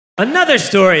Another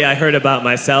story I heard about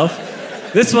myself.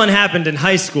 This one happened in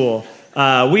high school.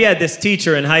 We had this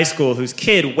teacher in high school whose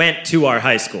kid went to our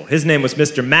high school. His name was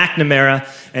Mr. McNamara,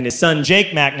 and his son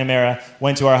Jake McNamara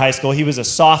went to our high school. He was a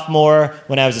sophomore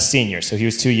when I was a senior, so he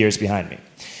was 2 years behind me.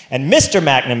 And Mr.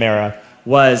 McNamara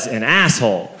was an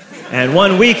asshole. And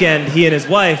one weekend, he and his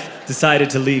wife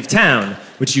decided to leave town,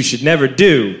 which you should never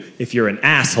do if you're an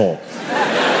asshole.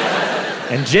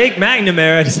 And Jake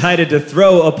McNamara decided to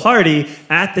throw a party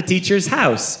at the teacher's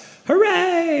house.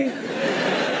 Hooray!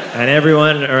 And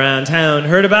everyone around town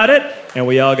heard about it, and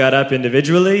we all got up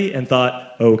individually and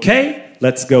thought, okay,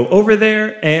 let's go over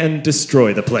there and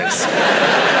destroy the place.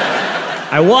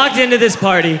 I walked into this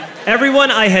party,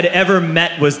 everyone I had ever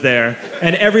met was there,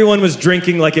 and everyone was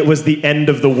drinking like it was the end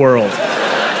of the world.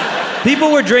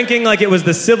 People were drinking like it was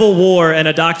the Civil War and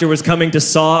a doctor was coming to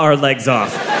saw our legs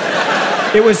off.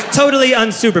 It was totally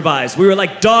unsupervised. We were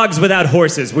like dogs without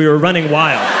horses. We were running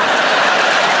wild.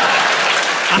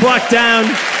 I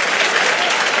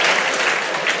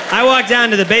walked down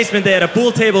to the basement. They had a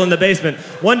pool table in the basement.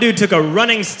 One dude took a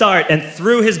running start and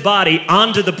threw his body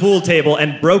onto the pool table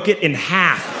and broke it in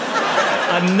half.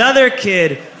 Another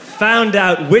kid found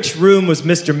out which room was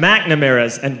Mr.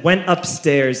 McNamara's and went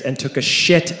upstairs and took a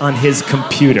shit on his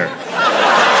computer.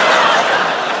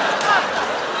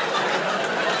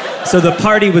 So the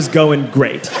party was going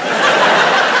great.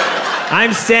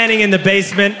 I'm standing in the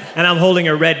basement and I'm holding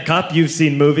a red cup. You've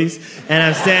seen movies. And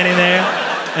I'm standing there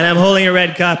and I'm holding a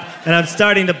red cup and I'm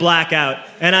starting to black out.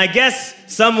 And I guess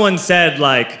someone said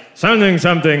like, something,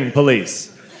 something,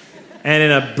 police. And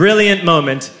in a brilliant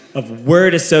moment of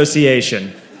word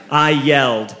association, I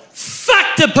yelled,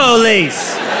 fuck the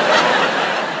police!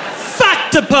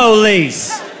 Fuck the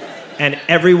police! And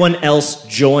everyone else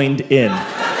joined in.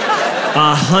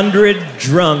 100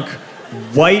 drunk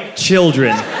white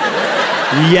children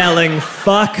yelling,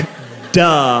 fuck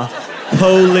the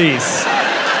police.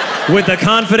 With the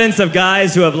confidence of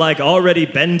guys who have like already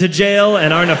been to jail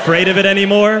and aren't afraid of it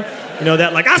anymore. You know,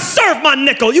 that like, I serve my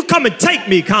nickel, you come and take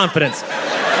me confidence.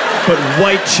 But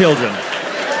white children.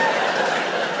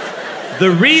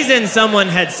 The reason someone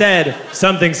had said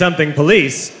something, something,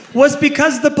 police was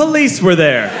because the police were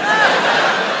there.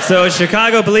 So a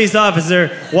Chicago police officer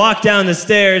walked down the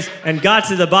stairs and got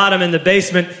to the bottom in the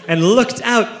basement and looked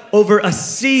out over a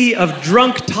sea of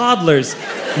drunk toddlers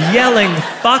yelling,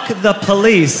 fuck the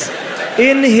police,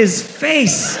 in his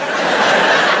face.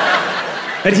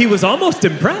 And he was almost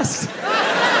impressed.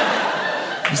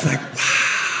 He was like,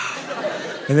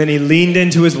 wow. And then he leaned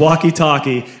into his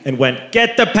walkie-talkie and went,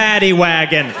 get the paddy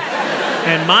wagon.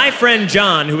 And my friend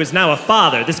John, who is now a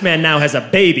father, this man now has a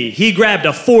baby, he grabbed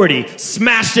a 40,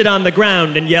 smashed it on the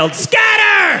ground, and yelled,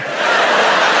 scatter!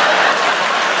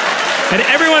 And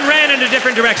everyone ran in a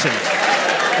different direction.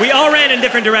 We all ran in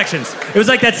different directions. It was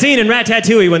like that scene in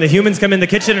Ratatouille when the humans come in the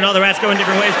kitchen and all the rats go in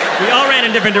different ways. We all ran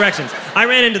in different directions. I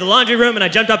ran into the laundry room and I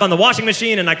jumped up on the washing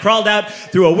machine and I crawled out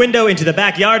through a window into the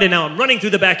backyard, and now I'm running through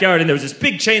the backyard and there was this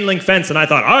big chain link fence and I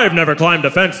thought, I've never climbed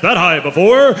a fence that high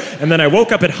before. And then I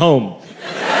woke up at home.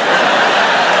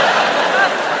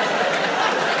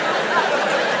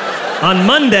 On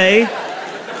Monday,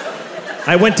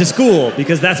 I went to school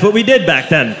because that's what we did back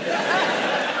then.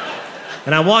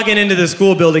 And I'm walking into the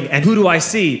school building, and who do I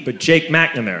see but Jake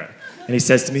McNamara? And he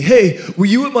says to me, hey, were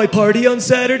you at my party on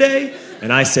Saturday?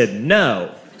 And I said,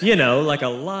 no. You know, like a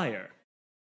liar.